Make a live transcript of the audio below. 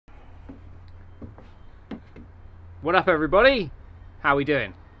What up everybody? How we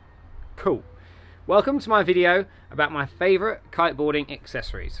doing? Cool. Welcome to my video about my favourite kiteboarding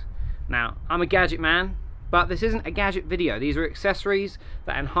accessories. Now, I'm a gadget man, but this isn't a gadget video. These are accessories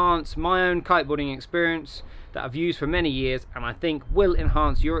that enhance my own kiteboarding experience that I've used for many years and I think will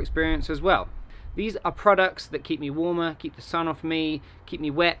enhance your experience as well. These are products that keep me warmer, keep the sun off me, keep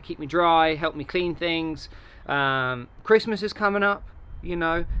me wet, keep me dry, help me clean things. Christmas is coming up, you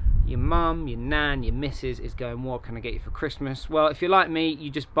know. Your mum, your nan, your missus is going, what can I get you for Christmas? Well, if you're like me, you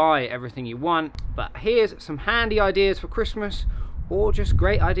just buy everything you want. But here's some handy ideas for Christmas, or just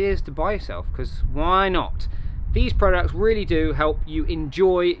great ideas to buy yourself, because why not? These products really do help you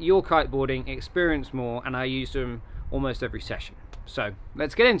enjoy your kiteboarding experience more, and I use them almost every session. So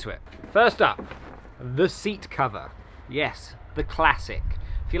let's get into it. First up, the seat cover. Yes, the classic.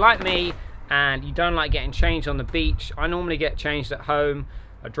 If you're like me and you don't like getting changed on the beach, I normally get changed at home.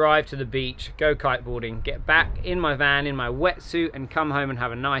 I drive to the beach, go kiteboarding, get back in my van in my wetsuit and come home and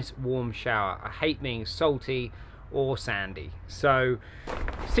have a nice warm shower. I hate being salty or sandy. So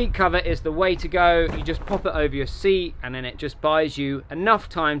seat cover is the way to go. You just pop it over your seat and then it just buys you enough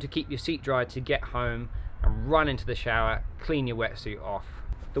time to keep your seat dry to get home and run into the shower, clean your wetsuit off.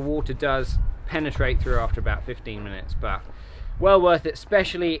 The water does penetrate through after about 15 minutes, but well worth it,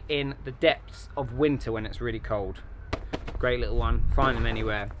 especially in the depths of winter when it's really cold. Great little one, find them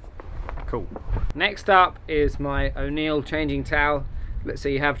anywhere. Cool. Next up is my O'Neill changing towel. Let's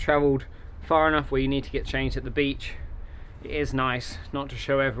say you have travelled far enough where you need to get changed at the beach. It is nice not to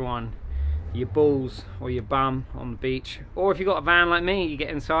show everyone your balls or your bum on the beach. Or if you've got a van like me, you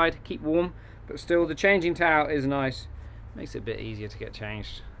get inside, keep warm, but still the changing towel is nice. Makes it a bit easier to get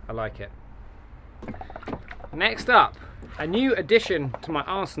changed. I like it. Next up, a new addition to my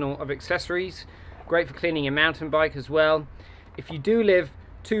arsenal of accessories. Great for cleaning your mountain bike as well. If you do live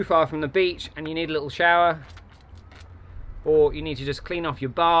too far from the beach and you need a little shower, or you need to just clean off your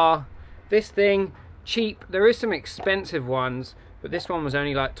bar, this thing, cheap. There is some expensive ones, but this one was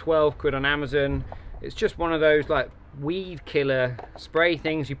only like 12 quid on Amazon. It's just one of those like weed killer spray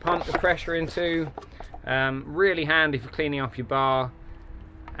things you pump the pressure into. Really handy for cleaning off your bar,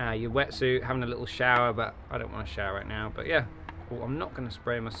 your wetsuit, having a little shower, but I don't want to shower right now. But yeah, oh, I'm not going to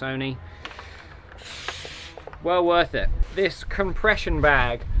spray my Sony. Well worth it. This compression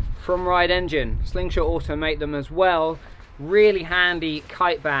bag from Ride Engine, Slingshot also make them as well. Really handy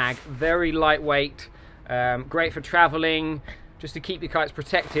kite bag, very lightweight, great for traveling, just to keep your kites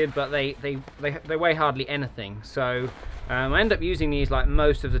protected, but they weigh hardly anything. So I end up using these like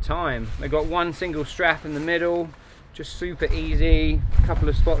most of the time. They've got one single strap in the middle, just super easy, a couple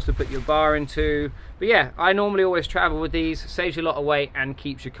of spots to put your bar into. But yeah, I normally always travel with these, saves you a lot of weight and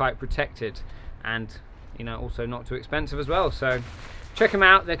keeps your kite protected, and you know, also not too expensive as well. So check them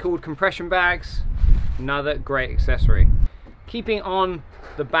out, they're called compression bags. Another great accessory. Keeping on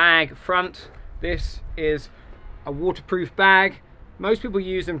the bag front, this is a waterproof bag. Most people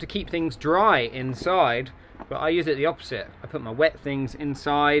use them to keep things dry inside, but I use it the opposite. I put my wet things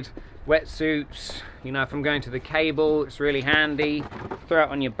inside, wetsuits, you know, if I'm going to the cable, it's really handy. Throw it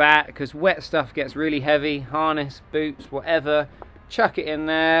on your back, because wet stuff gets really heavy, harness, boots, whatever. Chuck it in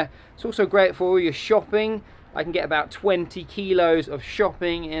there. It's also great for all your shopping. I can get about 20 kilos of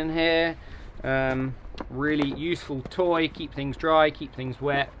shopping in here. Really useful toy, keep things dry, keep things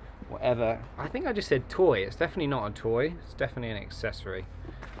wet, whatever. I think I just said toy, it's definitely not a toy, it's definitely an accessory.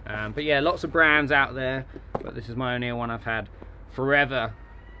 But yeah, lots of brands out there, but this is my O'Neill one I've had forever.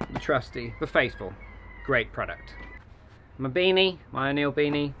 The trusty, the faithful, great product. My beanie, my O'Neill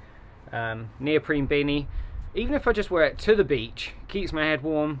beanie, neoprene beanie. Even if I just wear it to the beach, it keeps my head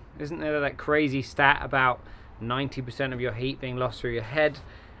warm. Isn't there that crazy stat about 90% of your heat being lost through your head?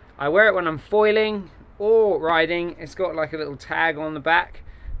 I wear it when I'm foiling or riding. It's got like a little tag on the back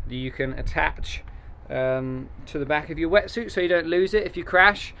that you can attach to the back of your wetsuit so you don't lose it if you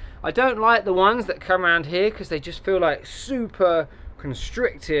crash. I don't like the ones that come around here because they just feel like super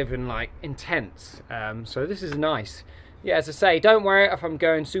constrictive and like intense. So this is nice. Yeah, as I say, don't wear it if I'm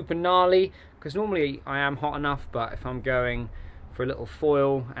going super gnarly, because normally I am hot enough, but if I'm going for a little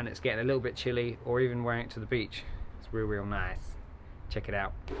foil and it's getting a little bit chilly, or even wearing it to the beach, it's real nice. Check it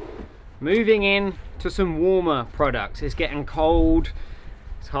out. Moving in to some warmer products. It's getting cold,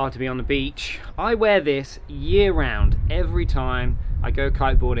 it's hard to be on the beach. I wear this year round, every time I go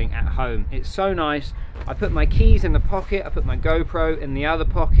kiteboarding at home. It's so nice. I put my keys in the pocket, I put my GoPro in the other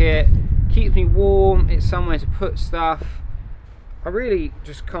pocket, keeps me warm, it's somewhere to put stuff. I really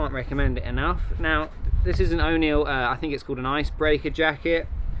just can't recommend it enough. Now, this is an O'Neill, I think it's called an icebreaker jacket.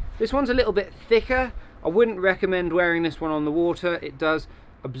 This one's a little bit thicker. I wouldn't recommend wearing this one on the water. It does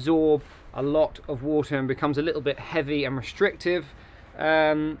absorb a lot of water and becomes a little bit heavy and restrictive.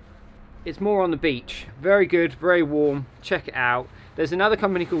 It's more on the beach. Very good, very warm. Check it out. There's another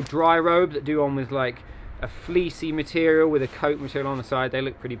company called Dry Robe that do on with like a fleecy material with a coat material on the side. They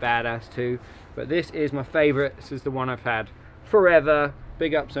look pretty badass too. But this is my favorite. This is the one I've had forever.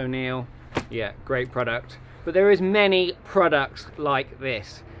 Big ups O'Neill. Yeah, great product. But there is many products like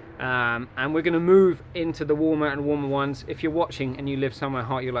this. And we're going to move into the warmer and warmer ones. If you're watching and you live somewhere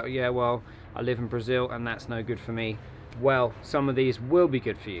hot, you're like, yeah, well, I live in Brazil and that's no good for me. Well, some of these will be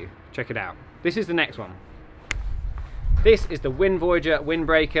good for you. Check it out. This is the next one. This is the Wind Voyager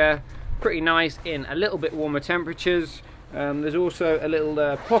windbreaker. Pretty nice in a little bit warmer temperatures. There's also a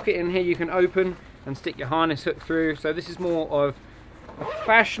little pocket in here you can open and stick your harness hook through. So this is more of a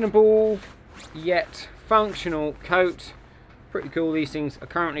fashionable yet functional coat. Pretty cool. These things are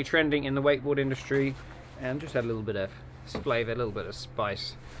currently trending in the wakeboard industry, and just add a little bit of flavour, a little bit of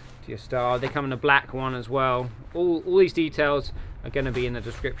spice to your style. They come in a black one as well. All these details are going to be in the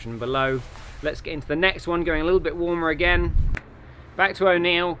description below. Let's get into the next one, going a little bit warmer again. Back to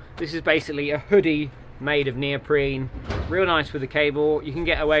O'Neill. This is basically a hoodie made of neoprene. Real nice with the cable. You can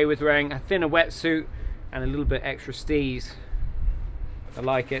get away with wearing a thinner wetsuit and a little bit extra steez. I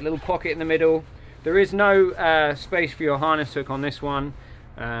like it. Little pocket in the middle. There is no space for your harness hook on this one,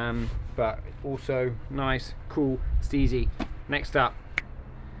 but also nice, cool, steezy. Next up,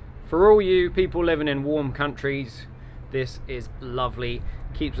 for all you people living in warm countries, this is lovely.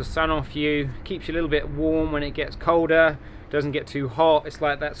 Keeps the sun off you, keeps you a little bit warm when it gets colder, doesn't get too hot. It's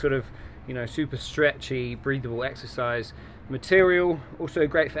like that sort of, you know, super stretchy, breathable exercise material. Also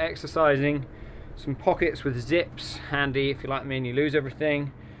great for exercising. Some pockets with zips, handy if you're like me and you lose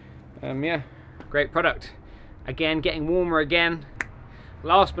everything. Yeah, great product. Again, getting warmer again.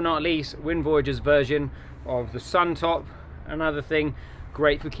 Last but not least, Wind Voyager's version of the sun top. Another thing,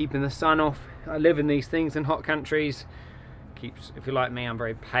 great for keeping the sun off. I live in these things in hot countries. Keeps, if you're like me, I'm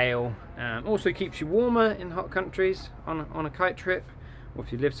very pale. Also keeps you warmer in hot countries on a kite trip, or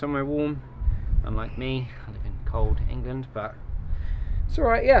if you live somewhere warm. Unlike me, I live in cold England, but it's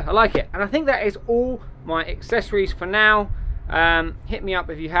alright. Yeah, I like it. And I think that is all my accessories for now. Hit me up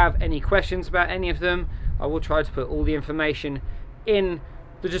if you have any questions about any of them. I will try to put all the information in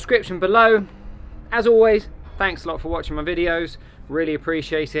the description below. As always, thanks a lot for watching my videos. Really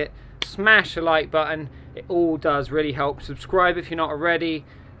appreciate it. Smash the like button. It all does really help. Subscribe if you're not already.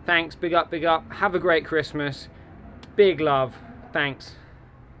 Thanks. Big up, big up. Have a great Christmas. Big love. Thanks.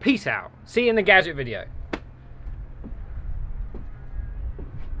 Peace out. See you in the gadget video.